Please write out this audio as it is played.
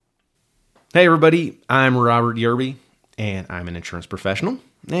Hey everybody, I'm Robert Yerby, and I'm an insurance professional,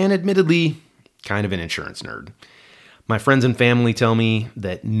 and admittedly, kind of an insurance nerd. My friends and family tell me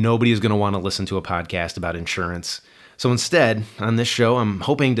that nobody is going to want to listen to a podcast about insurance. So instead, on this show, I'm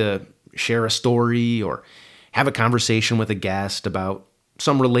hoping to share a story or have a conversation with a guest about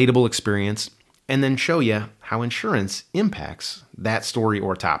some relatable experience, and then show you how insurance impacts that story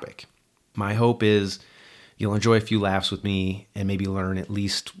or topic. My hope is you'll enjoy a few laughs with me and maybe learn at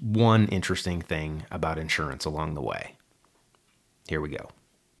least one interesting thing about insurance along the way. Here we go.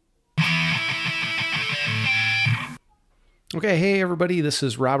 Okay, hey everybody, this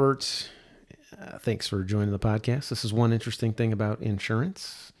is Robert. Thanks for joining the podcast. This is one interesting thing about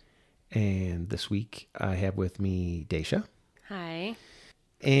insurance. And this week I have with me Daisha. Hi.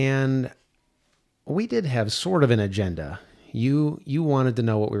 And we did have sort of an agenda. You wanted to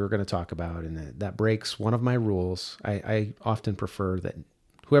know what we were going to talk about, and that breaks one of my rules. I often prefer that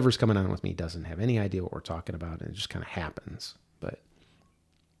whoever's coming on with me doesn't have any idea what we're talking about, and it just kind of happens. But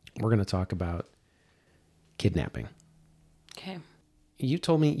we're going to talk about kidnapping. Okay. You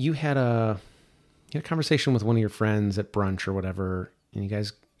told me you had a conversation with one of your friends at brunch or whatever, and you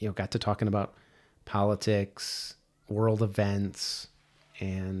guys got to talking about politics, world events,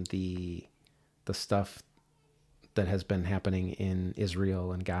 and the stuff that has been happening in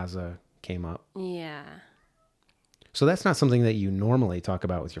Israel and Gaza came up. Yeah. So that's not something that you normally talk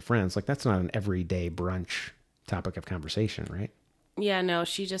about with your friends. Like, that's not an everyday brunch topic of conversation, right? Yeah, no,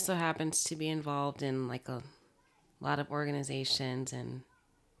 she just so happens to be involved in like a lot of organizations, and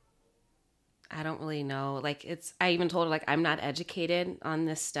I don't really know. Like, I even told her, like, I'm not educated on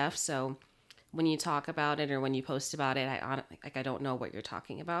this stuff, so when you talk about it or when you post about it, I don't know what you're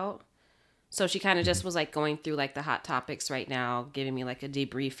talking about. So she kind of just was like going through like the hot topics right now, giving me like a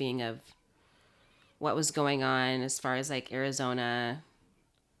debriefing of what was going on as far as like Arizona.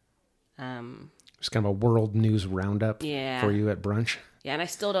 It's kind of a world news roundup for you at brunch. Yeah, and I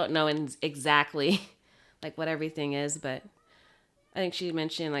still don't know exactly like what everything is, but I think she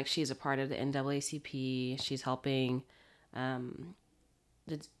mentioned like she's a part of the NAACP. She's helping, certain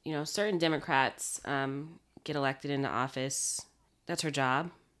Democrats get elected into office. That's her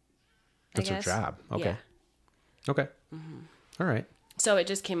job. That's her job. Okay. Yeah. Okay. Mm-hmm. All right. So it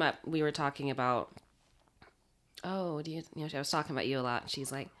just came up. We were talking about, I was talking about you a lot. And she's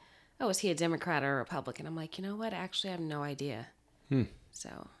like, oh, is he a Democrat or a Republican? I'm like, you know what? Actually, I have no idea.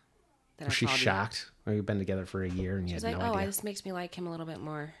 So then was she shocked? Or you've been together for a year and you had no idea? Oh, this makes me like him a little bit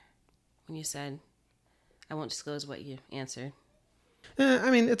more when you said, I won't disclose what you answered.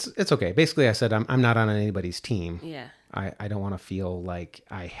 I mean, it's okay. Basically, I said I'm not on anybody's team. Yeah. I don't want to feel like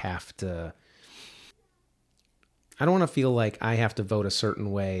I have to. I don't want to feel like I have to vote a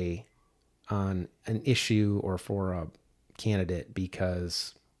certain way on an issue or for a candidate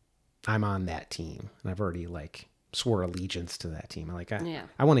because I'm on that team and I've already like swore allegiance to that team. I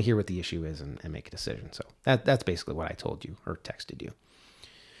want to hear what the issue is and make a decision. So that's basically what I told you or texted you.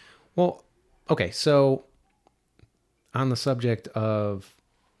 Well, okay, so on the subject of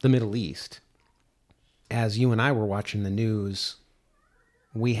the Middle East, as you and I were watching the news,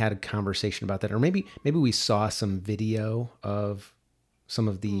 we had a conversation about that. Or maybe we saw some video of some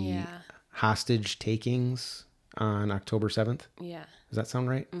of the hostage takings on October 7th. Yeah. Does that sound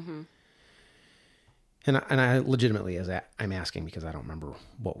right? Mm-hmm. And I legitimately, I'm asking because I don't remember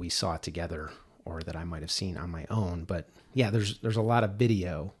what we saw together or that I might have seen on my own. But yeah, there's a lot of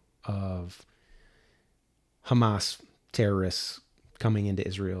video of Hamas terrorists coming into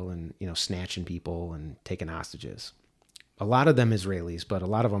Israel and, snatching people and taking hostages. A lot of them Israelis, but a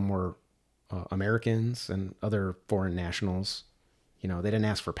lot of them were Americans and other foreign nationals. They didn't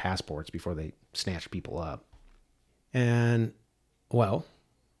ask for passports before they snatched people up. And, well,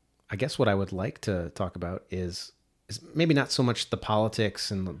 I guess what I would like to talk about is maybe not so much the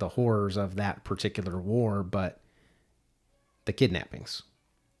politics and the horrors of that particular war, but the kidnappings.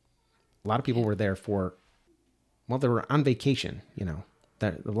 A lot of people were there they were on vacation,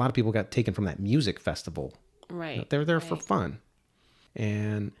 that a lot of people got taken from that music festival. Right. They're there for fun.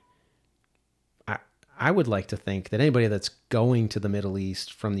 And I would like to think that anybody that's going to the Middle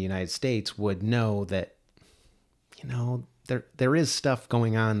East from the United States would know that, there is stuff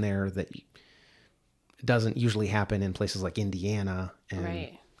going on there that doesn't usually happen in places like Indiana and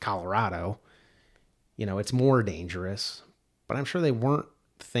Colorado. It's more dangerous, but I'm sure they weren't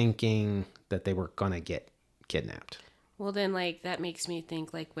thinking that they were going to get kidnapped. Well, then, like, that makes me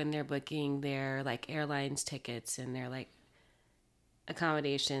think, like, when they're booking their, like, airlines tickets and their, like,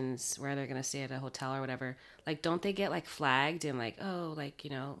 accommodations where they're going to stay at a hotel or whatever, like, don't they get, like, flagged and, like, oh, like,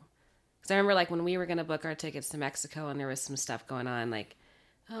 because I remember, like, when we were going to book our tickets to Mexico and there was some stuff going on, like,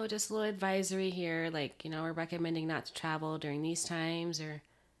 Oh, just a little advisory here. Like, we're recommending not to travel during these times, or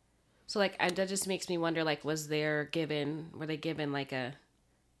so. Like, that just makes me wonder. Like, were they given like a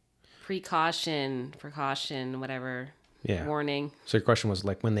precaution, whatever, Yeah. warning? So your question was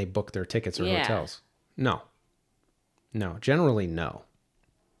like when they book their tickets or Yeah. hotels? No. Generally, no.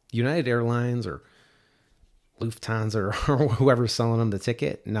 United Airlines or Lufthansa or whoever's selling them the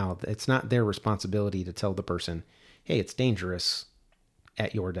ticket, no, it's not their responsibility to tell the person, hey, it's dangerous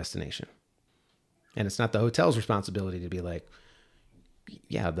at your destination. And it's not the hotel's responsibility to be like,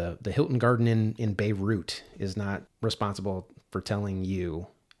 yeah, the Hilton Garden in Beirut is not responsible for telling you,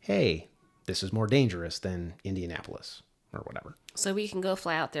 hey, this is more dangerous than Indianapolis or whatever. So we can go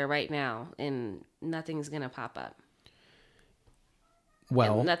fly out there right now and nothing's going to pop up.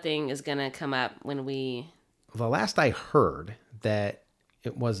 Well, And nothing is going to come up when we... The last I heard that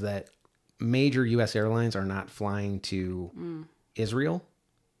it was that major U.S. airlines are not flying to Israel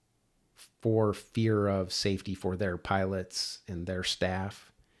for fear of safety for their pilots and their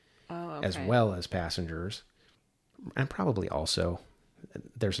staff, as well as passengers. And probably also,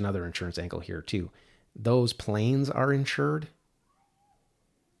 there's another insurance angle here too. Those planes are insured,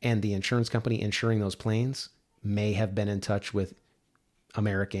 and the insurance company insuring those planes may have been in touch with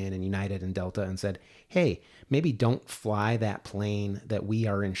American and United and Delta and said, hey, maybe don't fly that plane that we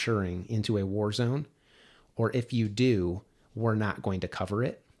are insuring into a war zone. Or if you do, we're not going to cover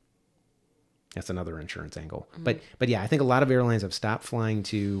it. That's another insurance angle. Mm-hmm. But yeah, I think a lot of airlines have stopped flying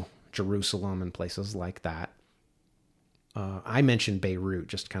to Jerusalem and places like that. I mentioned Beirut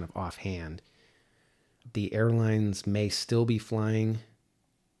just kind of offhand. The airlines may still be flying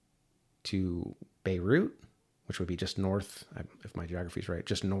to Beirut, which would be just north, if my geography is right,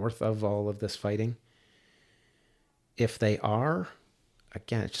 just north of all of this fighting. If they are,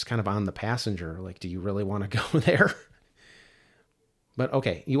 again, it's just kind of on the passenger. Like, do you really want to go there? But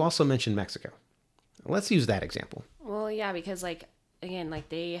okay, you also mentioned Mexico. Let's use that example. Well, yeah, because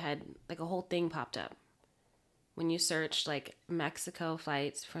they had like a whole thing popped up. When you searched like Mexico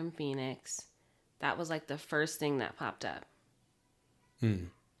flights from Phoenix, that was like the first thing that popped up.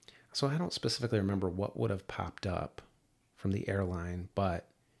 So I don't specifically remember what would have popped up from the airline, but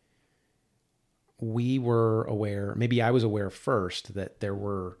we were aware, maybe I was aware first, that there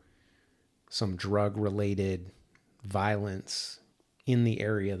were some drug-related violence in the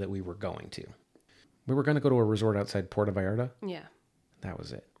area that we were going to. We were going to go to a resort outside Puerto Vallarta. Yeah. That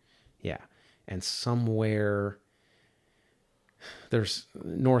was it. Yeah. And somewhere there's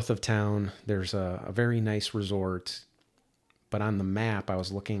north of town, there's a very nice resort. But on the map, I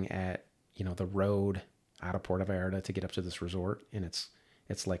was looking at, the road out of Puerto Vallarta to get up to this resort. And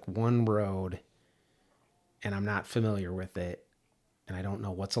it's like one road, and I'm not familiar with it. And I don't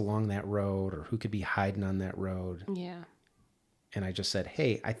know what's along that road or who could be hiding on that road. Yeah. And I just said,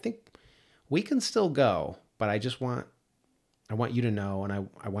 hey, I think we can still go, but I want you to know, and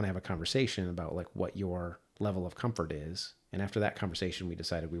I want to have a conversation about like what your level of comfort is. And after that conversation, we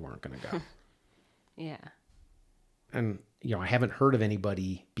decided we weren't going to go. Yeah. And, I haven't heard of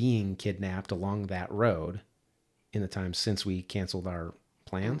anybody being kidnapped along that road in the time since we canceled our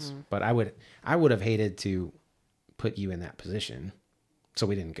plans. Mm-hmm. But I would have hated to put you in that position. So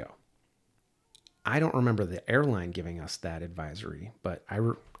we didn't go. I don't remember the airline giving us that advisory, but I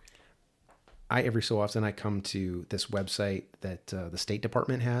every so often I come to this website that the State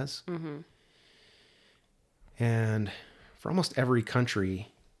Department has. Mm-hmm. And for almost every country,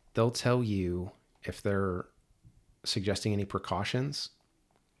 they'll tell you if they're suggesting any precautions.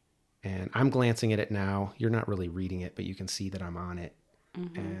 And I'm glancing at it now. You're not really reading it, but you can see that I'm on it.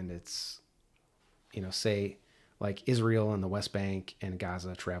 Mm-hmm. And it's, say like Israel and the West Bank and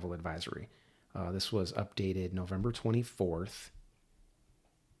Gaza travel advisory. This was updated November 24th.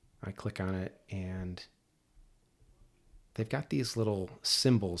 I click on it and they've got these little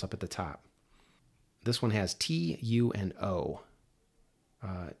symbols up at the top. This one has T, U, and O.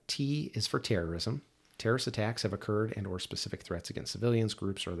 T is for terrorism. Terrorist attacks have occurred and or specific threats against civilians,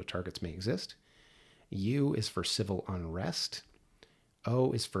 groups, or other targets may exist. U is for civil unrest.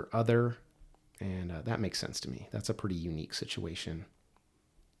 O is for other. And that makes sense to me. That's a pretty unique situation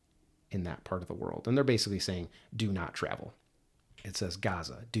in that part of the world. And they're basically saying, do not travel. It says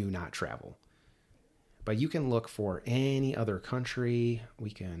Gaza, do not travel. But you can look for any other country. We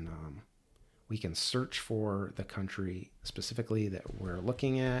can search for the country specifically that we're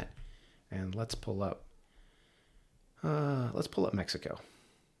looking at. And let's pull up Mexico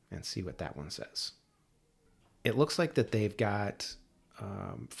and see what that one says. It looks like that they've got,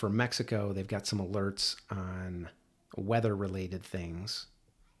 for Mexico, they've got some alerts on weather-related things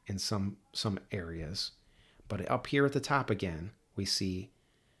in some areas. But up here at the top again, we see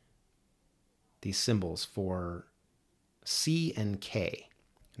these symbols for C and K.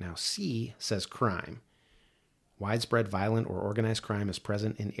 Now, C says crime. Widespread violent or organized crime is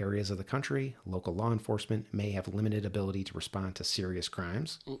present in areas of the country. Local law enforcement may have limited ability to respond to serious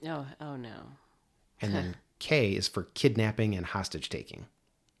crimes. No, oh no. And then K is for kidnapping and hostage taking.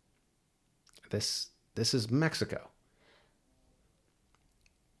 This is Mexico.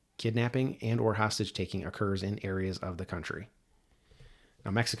 Kidnapping and or hostage taking occurs in areas of the country. Now,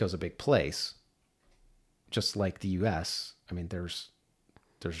 Mexico's a big place, just like the U.S. I mean, there's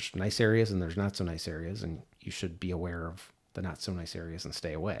nice areas and there's not so nice areas, and you should be aware of the not so nice areas and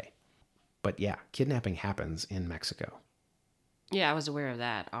stay away. But yeah, kidnapping happens in Mexico. Yeah, I was aware of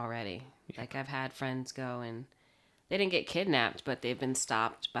that already. Yeah. Like, I've had friends go and they didn't get kidnapped, but they've been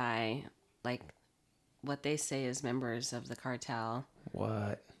stopped by, like, what they say is members of the cartel.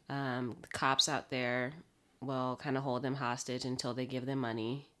 What? The cops out there will kind of hold them hostage until they give them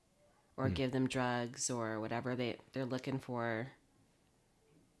money or give them drugs or whatever they're looking for.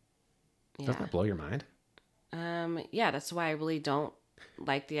 Yeah. Doesn't that blow your mind? Yeah, that's why I really don't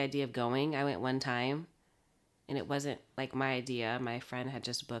like the idea of going. I went one time and it wasn't like my idea. My friend had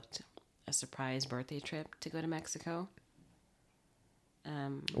just booked a surprise birthday trip to go to Mexico.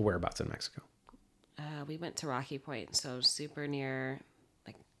 Whereabouts in Mexico? We went to Rocky Point, so super near,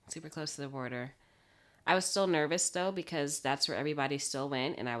 like super close to the border. I was still nervous though because that's where everybody still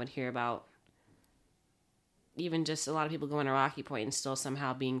went, and I would hear about even just a lot of people going to Rocky Point and still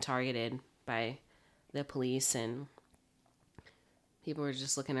somehow being targeted by the police, and people were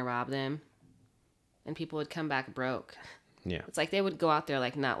just looking to rob them, and people would come back broke. Yeah, it's like they would go out there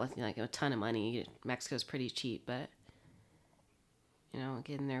like not with like a ton of money. Mexico's pretty cheap, but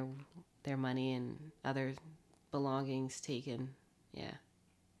getting their money and other belongings taken. Yeah.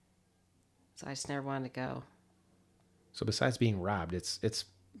 So I just never wanted to go. So besides being robbed, it's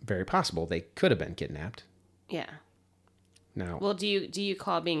very possible they could have been kidnapped. Yeah. Now, well, do you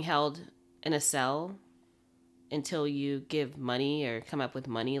call being held in a cell until you give money or come up with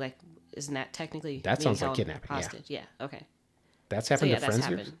money? Like, isn't that technically that sounds like kidnapping? Hostage? Yeah. Okay. That's happened to friends that's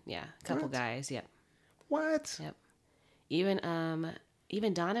of happened. yours? Yeah, a couple guys. Yep. What? Yep.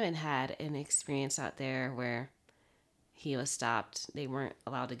 Even Donovan had an experience out there where he was stopped. They weren't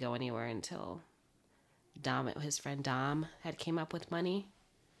allowed to go anywhere until his friend Dom, had came up with money.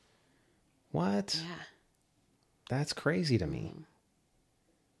 What? Yeah. That's crazy to me.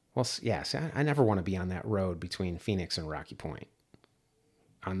 Well, yeah, see, I never want to be on that road between Phoenix and Rocky Point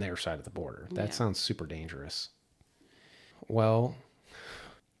on their side of the border. That sounds super dangerous. Well,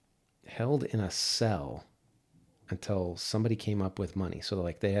 held in a cell until somebody came up with money. So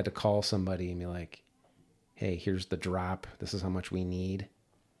like they had to call somebody and be like, hey, here's the drop. This is how much we need.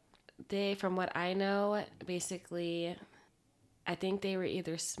 From what I know, basically, I think they were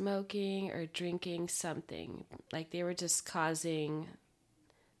either smoking or drinking something. Like they were just causing,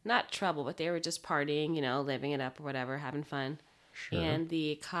 not trouble, but they were just partying, living it up or whatever, having fun. Sure. And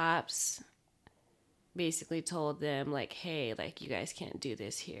the cops basically told them like, hey, like you guys can't do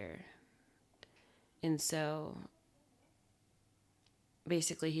this here. And so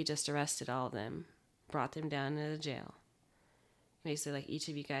basically he just arrested all of them, brought them down to the jail. Basically, like each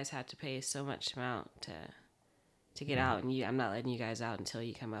of you guys had to pay so much amount to get out, and I'm not letting you guys out until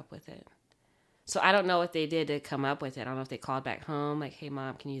you come up with it. So I don't know what they did to come up with it. I don't know if they called back home, like, hey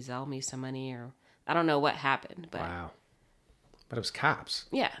mom, can you sell me some money, or I don't know what happened. But wow. But it was cops.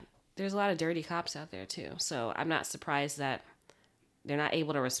 Yeah, there's a lot of dirty cops out there too. So I'm not surprised that they're not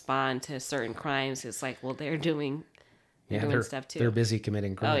able to respond to certain crimes. It's like, well, they're doing stuff too. They're busy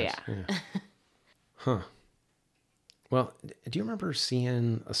committing crimes. Oh yeah. Huh. Well, do you remember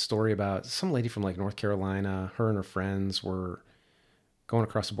seeing a story about some lady from like North Carolina? Her and her friends were going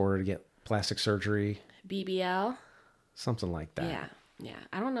across the border to get plastic surgery. BBL? Something like that. Yeah.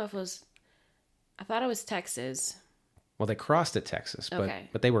 I don't know if it was, I thought it was Texas. Well, they crossed at Texas, but okay.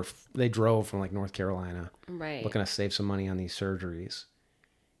 but they drove from like North Carolina, right? Looking to save some money on these surgeries,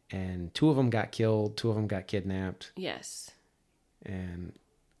 and 2 of them got killed, 2 of them got kidnapped. Yes. And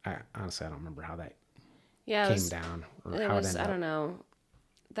I honestly don't remember how that came down or how it ended up. I don't know.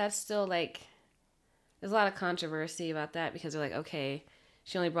 That's still like, there's a lot of controversy about that because they're like, okay,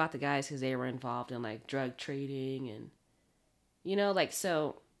 she only brought the guys because they were involved in like drug trading and like,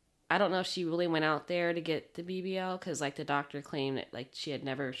 so I don't know if she really went out there to get the BBL because like the doctor claimed that like she had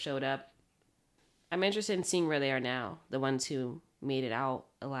never showed up. I'm interested in seeing where they are now, the ones who made it out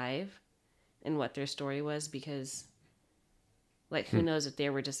alive, and what their story was, because like who knows if they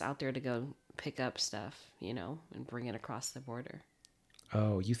were just out there to go pick up stuff, and bring it across the border.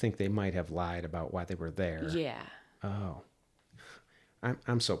 Oh, you think they might have lied about why they were there? Yeah. Oh.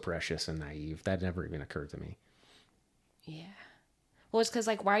 I'm so precious and naive. That never even occurred to me. Yeah. Well, it's because,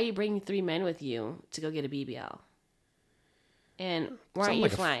 like, why are you bringing 3 men with you to go get a BBL? And why aren't you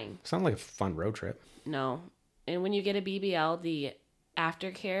flying? Sounds like a fun road trip. No. And when you get a BBL, the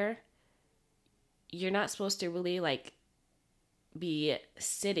aftercare, you're not supposed to really, like, be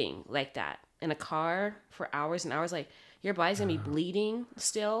sitting like that in a car for hours and hours. Like, your body's going to be bleeding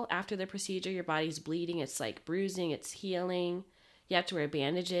still after the procedure. Your body's bleeding. It's, like, bruising. It's healing. You have to wear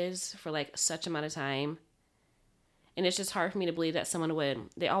bandages for, like, such amount of time. And it's just hard for me to believe that someone would.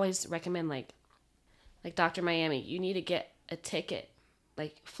 They always recommend, like Dr. Miami, you need to get a ticket,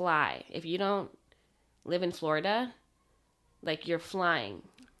 like, fly. If you don't live in Florida, like, you're flying.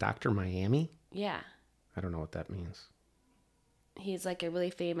 Dr. Miami? Yeah. I don't know what that means. He's, like, a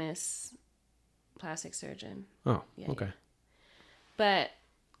really famous plastic surgeon. Oh, yeah, okay. Yeah. But,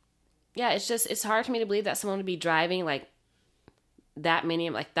 yeah, it's hard for me to believe that someone would be driving, like, that many,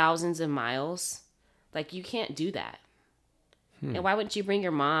 like, thousands of miles. Like, you can't do that. And why wouldn't you bring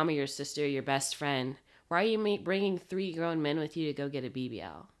your mom or your sister or your best friend? Why are you bringing 3 grown men with you to go get a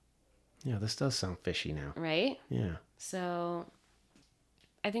BBL? Yeah, this does sound fishy now. Right? Yeah. So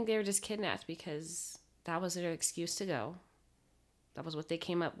I think they were just kidnapped because that was their excuse to go. That was what they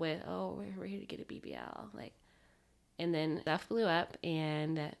came up with. Oh, we're here to get a BBL. Like, and then stuff blew up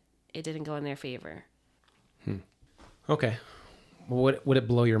and it didn't go in their favor. Okay. Well, would it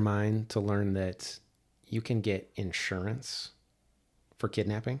blow your mind to learn that you can get insurance for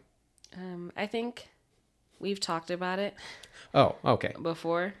kidnapping? I think we've talked about it. Oh, okay.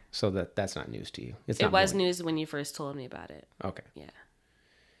 Before. So that's not news to you. It was news when you first told me about it. Okay. Yeah.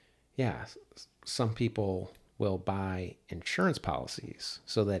 Yeah. Some people will buy insurance policies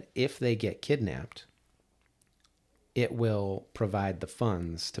so that if they get kidnapped, it will provide the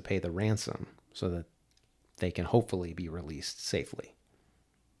funds to pay the ransom so that they can hopefully be released safely.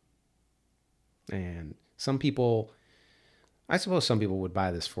 And I suppose some people would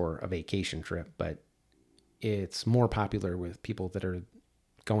buy this for a vacation trip, but it's more popular with people that are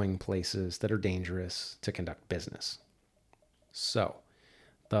going places that are dangerous to conduct business. So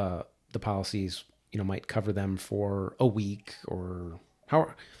the policies, might cover them for a week or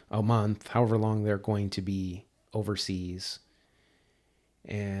a month, however long they're going to be overseas.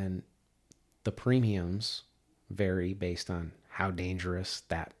 And the premiums vary based on how dangerous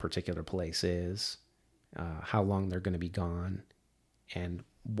that particular place is, how long they're going to be gone, and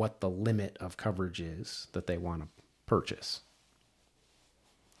what the limit of coverage is that they want to purchase.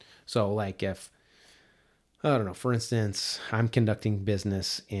 So, like, if, I don't know, for instance, I'm conducting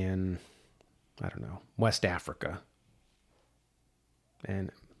business in, I don't know, West Africa.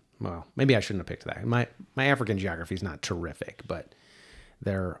 And, well, maybe I shouldn't have picked that. My African geography is not terrific, but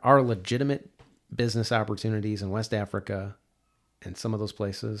there are legitimate business opportunities in West Africa, and some of those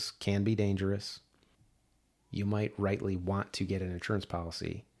places can be dangerous. You might rightly want to get an insurance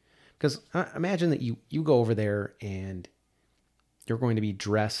policy. Because imagine that you go over there and you're going to be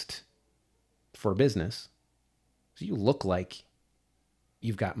dressed for business. So you look like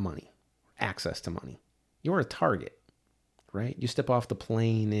you've got money, access to money. You're a target, right? You step off the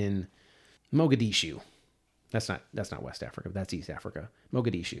plane in Mogadishu. That's not West Africa. That's East Africa.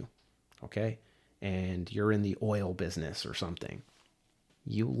 Mogadishu, okay? And you're in the oil business or something.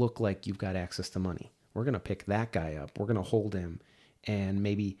 You look like you've got access to money. We're going to pick that guy up. We're going to hold him. And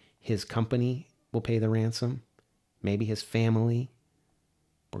maybe his company will pay the ransom. Maybe his family.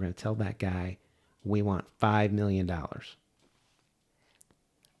 We're going to tell that guy, we want $5 million.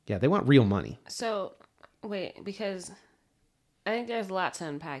 Yeah, they want real money. So, wait, because I think there's a lot to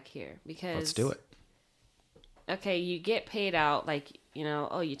unpack here. Because let's do it. Okay, you get paid out, like,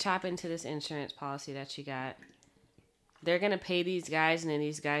 you tap into this insurance policy that you got. They're going to pay these guys, and then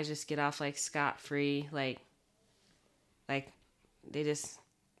these guys just get off, like, scot-free. Like they just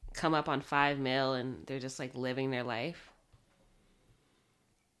come up on $5 million, and they're just, like, living their life.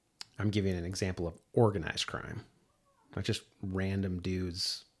 I'm giving an example of organized crime. Not just random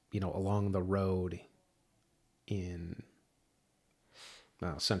dudes, along the road in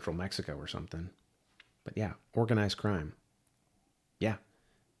central Mexico or something. But yeah, organized crime. Yeah.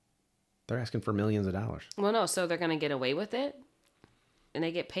 They're asking for millions of dollars. Well, no, so they're going to get away with it? And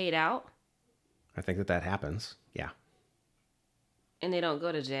they get paid out? I think that happens. Yeah. And they don't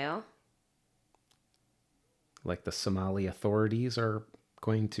go to jail? Like the Somali authorities are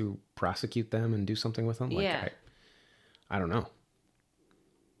going to prosecute them and do something with them? Like, yeah. I don't know.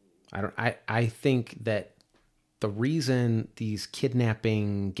 I think that the reason these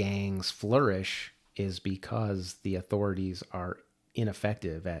kidnapping gangs flourish is because the authorities are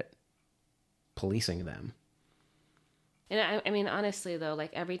ineffective at policing them. And I mean, honestly, though,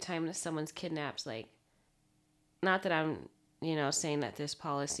 like every time that someone's kidnapped, like, not that I'm, saying that this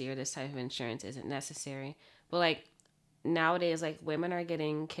policy or this type of insurance isn't necessary, but like nowadays, like women are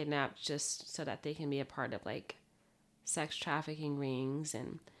getting kidnapped just so that they can be a part of like sex trafficking rings.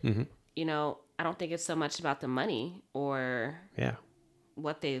 And, I don't think it's so much about the money or Yeah.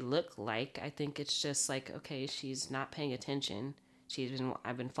 what they look like. I think it's just like, okay, she's not paying attention.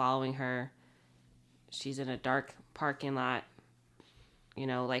 I've been following her. She's in a dark parking lot.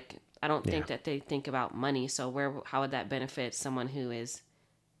 Like I don't think that they think about money. So how would that benefit someone who is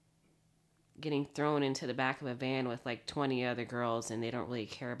getting thrown into the back of a van with like 20 other girls and they don't really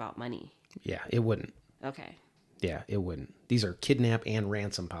care about money? Yeah, it wouldn't. Okay. Yeah, it wouldn't. These are kidnap and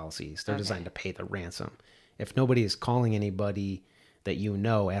ransom policies. They're designed to pay the ransom. If nobody is calling anybody that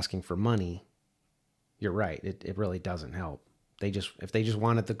asking for money, you're right. It really doesn't help. If they just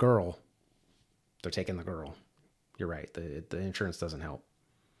wanted the girl, they're taking the girl. You're right. The insurance doesn't help.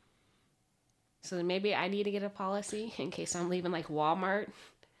 So then maybe I need to get a policy in case I'm leaving like Walmart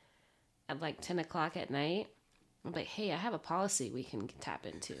at like 10 o'clock at night. I'm like, hey, I have a policy we can tap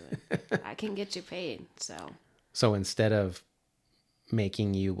into. I can get you paid. So instead of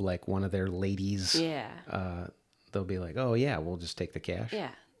making you like one of their ladies, they'll be like, oh yeah, we'll just take the cash. Yeah.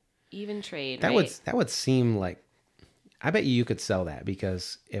 Even trade. That right? would seem like, I bet you could sell that,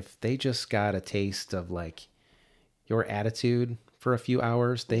 because if they just got a taste of like your attitude for a few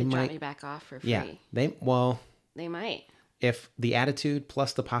hours, they might drop me back off for free. Yeah, they might. If the attitude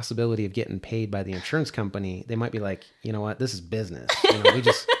plus the possibility of getting paid by the insurance company, they might be like, you know what, this is business.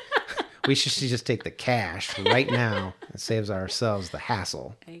 We should just take the cash right now. It saves ourselves the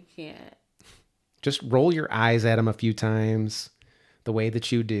hassle. I can't. Just roll your eyes at them a few times, the way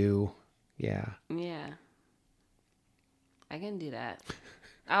that you do. Yeah. Yeah. I can do that.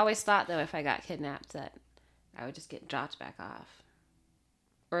 I always thought, though, if I got kidnapped, that I would just get dropped back off.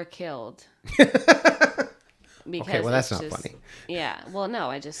 Or killed. Okay, well, that's not funny. Yeah. Well, no,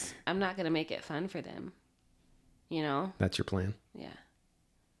 I'm not going to make it fun for them. That's your plan? Yeah.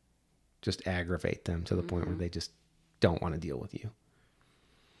 Just aggravate them to the point where they just don't want to deal with you.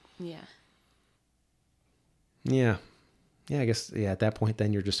 Yeah. Yeah. Yeah, I guess, at that point,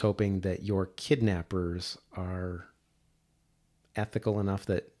 then you're just hoping that your kidnappers are ethical enough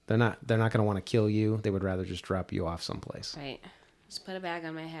that they're not going to want to kill you. They would rather just drop you off someplace. Right. Just put a bag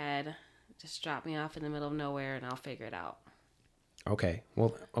on my head. Just drop me off in the middle of nowhere and I'll figure it out. Okay.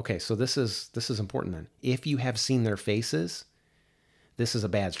 Well, okay. So this is important then. If you have seen their faces, this is a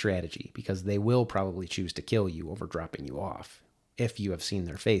bad strategy, because they will probably choose to kill you over dropping you off if you have seen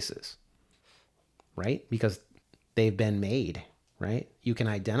their faces. Right? Because they've been made, right? You can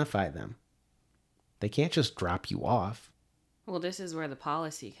identify them. They can't just drop you off. Well, this is where the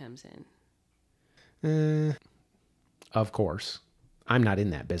policy comes in. Of course. I'm not in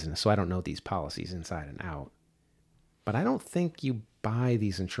that business, so I don't know these policies inside and out. But I don't think you buy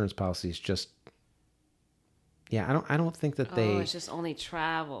these insurance policies just... Yeah, I don't think that they... Oh, it's just only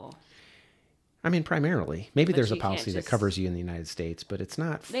travel. I mean, primarily. Maybe But there's a you can't policy that just- covers you in the United States, but it's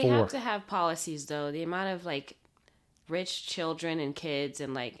not They have to have policies, though. The amount of, like, rich children and kids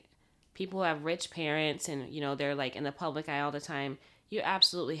and, like, people who have rich parents and, they're, like, in the public eye all the time. You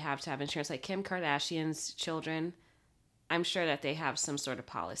absolutely have to have insurance. Like, Kim Kardashian's children, I'm sure that they have some sort of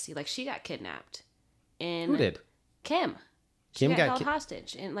policy. Like, she got kidnapped. Who did? Kim. She got held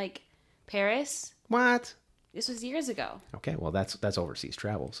hostage in, like, Paris. What? This was years ago. Okay, well, that's overseas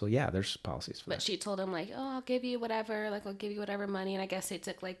travel. So, yeah, there's policies for that. But she told him, like, oh, I'll give you whatever. Like, I'll give you whatever money. And I guess they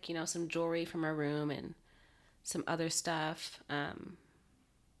took, like, some jewelry from her room and some other stuff.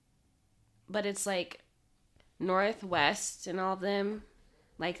 But it's, like, Northwest and all of them.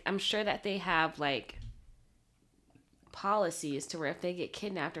 Like, I'm sure that they have, like, policies to where if they get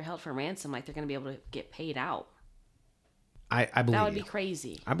kidnapped or held for ransom, like, they're going to be able to get paid out. I believe you. That would be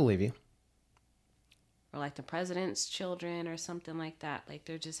crazy. I believe you. Or like the president's children or something like that. Like,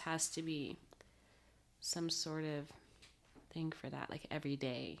 there just has to be some sort of thing for that, like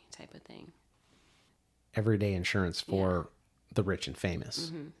everyday type of thing. Everyday insurance for the rich and famous.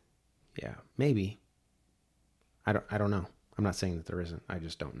 Mm-hmm. Yeah, maybe. I don't know. I'm not saying that there isn't. I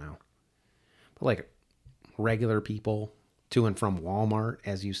just don't know. But like regular people to and from Walmart,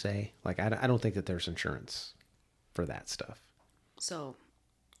 as you say, like I don't think that there's insurance for that stuff. So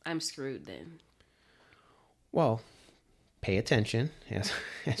I'm screwed then. Well, pay attention as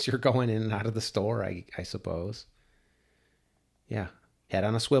you're going in and out of the store, I suppose. Yeah, head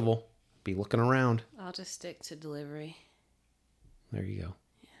on a swivel. Be looking around. I'll just stick to delivery. There you go.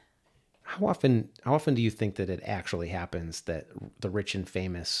 Yeah. How often do you think that it actually happens that the rich and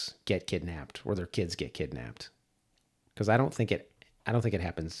famous get kidnapped or their kids get kidnapped? Because I don't think it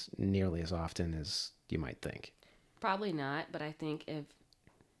happens nearly as often as you might think. Probably not, but I think if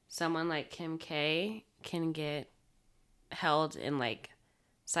someone like Kim K can get held in like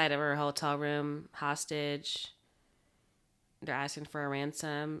side of her hotel room hostage, they're asking for a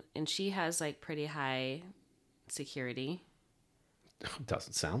ransom, and she has like pretty high security.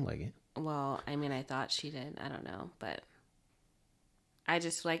 Doesn't sound like it. Well, I mean, I thought she did. I don't know, but I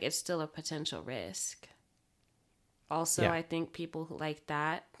just like it's still a potential risk. Also, Yeah. I think people who like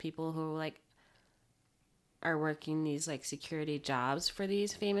that, people who like are working these like security jobs for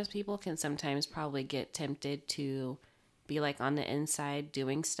these famous people can sometimes probably get tempted to be like on the inside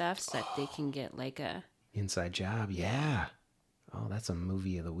doing stuff so that they can get like a Inside job. Yeah. Oh, that's a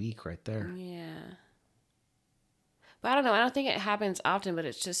movie of the week right there. yeah. But I don't know. I don't think it happens often, but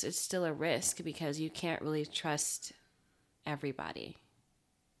it's still a risk because you can't really trust everybody.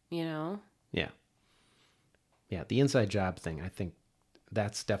 You know? Yeah. Yeah. The inside job thing, I think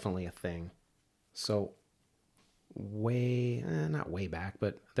that's definitely a thing. So not way back,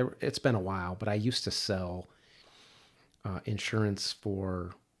 but it's been a while, but I used to sell insurance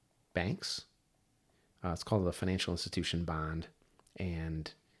for banks. It's called the financial institution bond.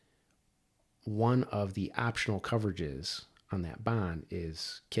 And one of the optional coverages on that bond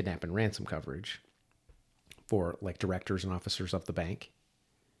is kidnap and ransom coverage for like directors and officers of the bank.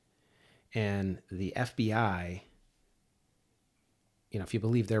 And the FBI, if you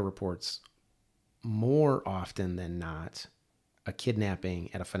believe their reports, more often than not, a kidnapping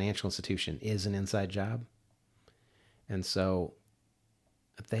at a financial institution is an inside job. And so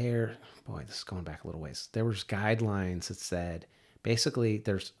this is going back a little ways. There was guidelines that said basically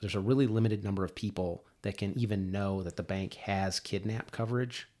there's a really limited number of people that can even know that the bank has kidnap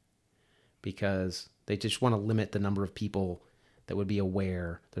coverage because they just want to limit the number of people that would be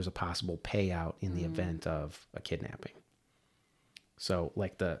aware there's a possible payout in the event of a kidnapping. So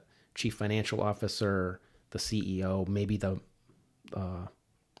like the chief financial officer, the CEO, maybe the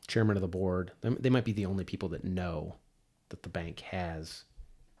chairman of the board, they might be the only people that know that the bank has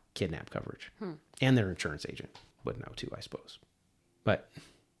kidnap coverage. And their insurance agent would know too, I suppose. But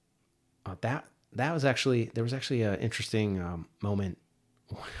there was actually an interesting moment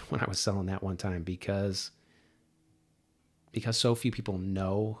when I was selling that one time because so few people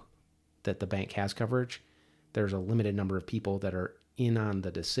know that the bank has coverage. There's a limited number of people that are in on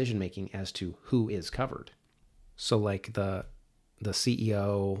the decision making as to who is covered. So like the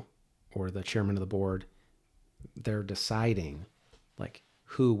CEO or the chairman of the board, they're deciding like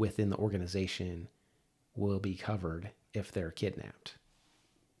who within the organization will be covered if they're kidnapped.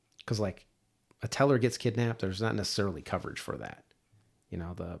 Because like a teller gets kidnapped, there's not necessarily coverage for that.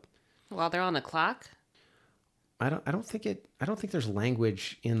 While they're on the clock? I don't think there's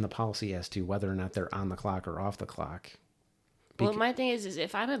language in the policy as to whether or not they're on the clock or off the clock. Well, my thing is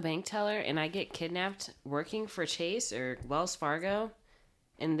if I'm a bank teller and I get kidnapped working for Chase or Wells Fargo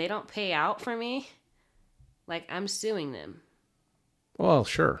and they don't pay out for me, like I'm suing them. Well,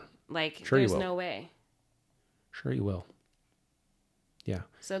 sure. Like sure there's no way. Sure you will. Yeah.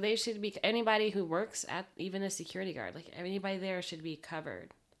 So they should be, anybody who works at even a security guard, like anybody there should be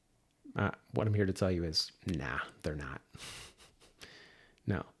covered. What I'm here to tell you is, nah, they're not.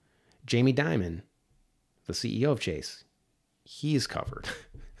 No. Jamie Dimon, the CEO of Chase, he's covered.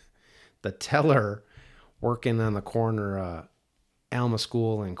 The teller working on the corner of Alma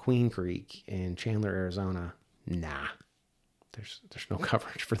School and Queen Creek in Chandler, Arizona, nah. There's no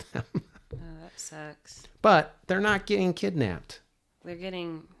coverage for them. Oh, that sucks. But they're not getting kidnapped. They're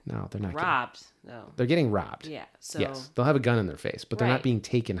getting they're not robbed, though. They're getting robbed. Yeah. So yes, they'll have a gun in their face, but they're not being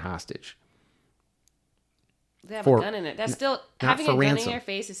taken hostage. They have a gun in it. That's still having a gun ransom. in your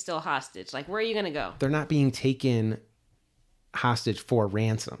face is still hostage. Like, where are you going to go? They're not being taken hostage for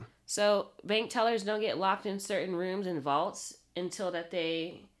ransom. So bank tellers don't get locked in certain rooms and vaults until that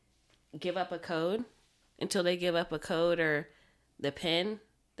they give up a code. Until they give up a code or the PIN.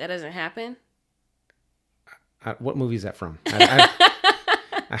 That doesn't happen. What movie is that from?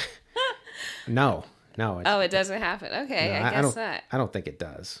 No. It doesn't happen. Okay, no, I guess not. I don't think it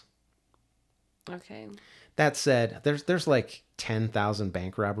does. Okay. That said, there's like 10,000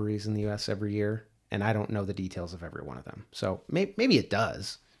 bank robberies in the U.S. every year, and I don't know the details of every one of them. So maybe it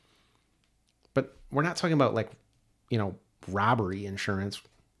does. But we're not talking about robbery insurance.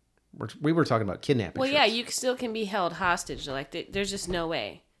 We were talking about kidnapping. Well, yeah, you still can be held hostage. Like there's just no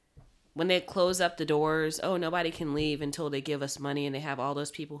way. When they close up the doors, nobody can leave until they give us money, and they have all those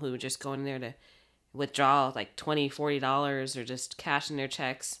people who are just going there to withdraw like $20, $40 or just cashing their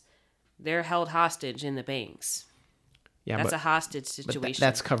checks. They're held hostage in the banks. Yeah, that's a hostage situation. But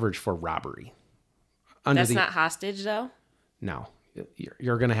that's coverage for robbery. That's not hostage, though? No.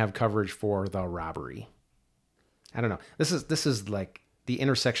 You're going to have coverage for the robbery. I don't know. This is like the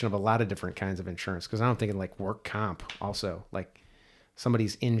intersection of a lot of different kinds of insurance, because I'm thinking like work comp also. Like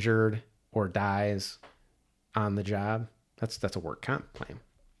somebody's injured or dies on the job, that's a work comp claim.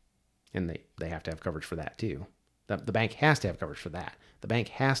 And they have to have coverage for that too. The bank has to have coverage for that. The bank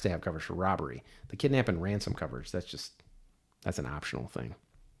has to have coverage for robbery. The kidnap and ransom coverage, that's an optional thing.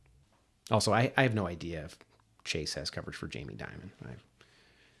 Also, I have no idea if Chase has coverage for Jamie Dimon.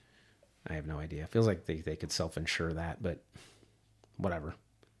 I have no idea. It feels like they could self-insure that, but whatever.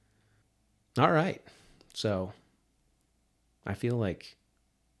 All right. So I feel like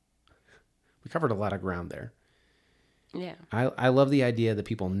we covered a lot of ground there. Yeah. I love the idea that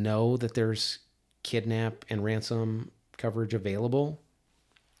people know that there's kidnap and ransom coverage available.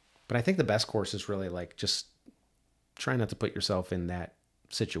 But I think the best course is really like just try not to put yourself in that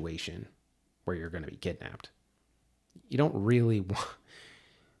situation where you're going to be kidnapped. You don't really want...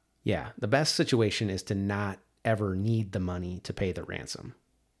 Yeah, the best situation is to not ever need the money to pay the ransom.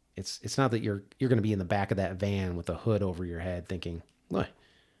 It's not that you're going to be in the back of that van with a hood over your head thinking, look,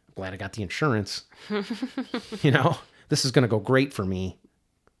 I'm glad I got the insurance. This is going to go great for me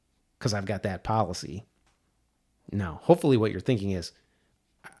because I've got that policy. No, hopefully what you're thinking is,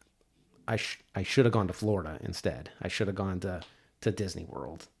 I should have gone to Florida instead. I should have gone to Disney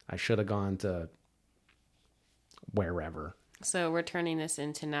World. I should have gone to wherever. So we're turning this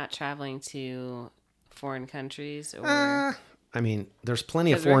into not traveling to foreign countries, or I mean, there's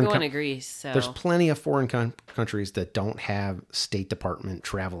plenty of foreign. We're going to Greece, so there's plenty of foreign countries that don't have State Department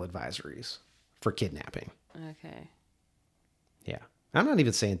travel advisories for kidnapping. Okay. Yeah, I'm not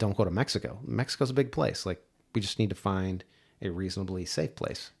even saying don't go to Mexico. Mexico's a big place. Like, we just need to find a reasonably safe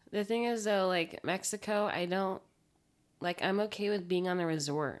place. The thing is, though, like Mexico, I'm okay with being on the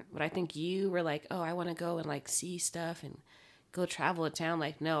resort, but I think you were like, oh, I want to go and like see stuff and go travel a town.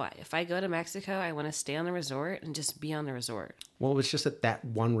 Like, no, if I go to Mexico, I want to stay on the resort and just be on the resort. Well, it was just that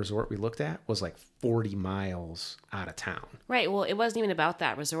one resort we looked at was like 40 miles out of town. Right. Well, it wasn't even about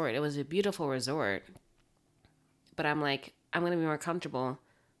that resort. It was a beautiful resort. But I'm like, I'm going to be more comfortable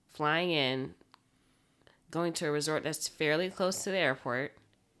flying in, going to a resort that's fairly close to the airport,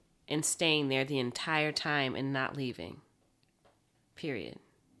 and staying there the entire time and not leaving. Period.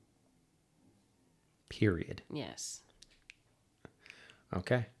 Yes.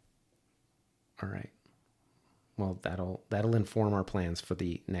 Okay. All right. Well, that'll inform our plans for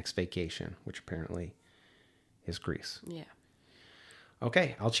the next vacation, which apparently is Greece. Yeah.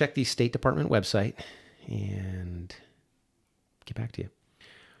 Okay, I'll check the State Department website and get back to you.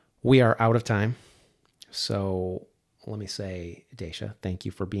 We are out of time. So let me say, Daisha, thank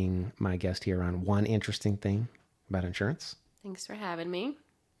you for being my guest here on One Interesting Thing About Insurance. Thanks for having me.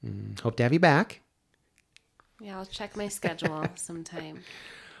 Hope to have you back. Yeah, I'll check my schedule sometime.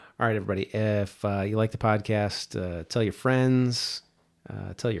 All right, everybody. If you like the podcast, tell your friends,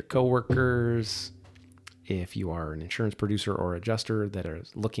 tell your coworkers. If you are an insurance producer or adjuster that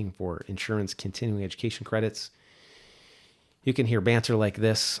is looking for insurance continuing education credits, you can hear banter like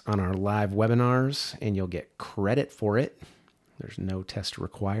this on our live webinars, and you'll get credit for it. There's no test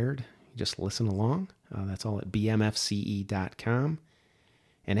required. You just listen along. That's all at BMFCE.com.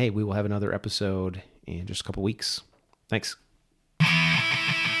 And hey, we will have another episode in just a couple weeks. Thanks.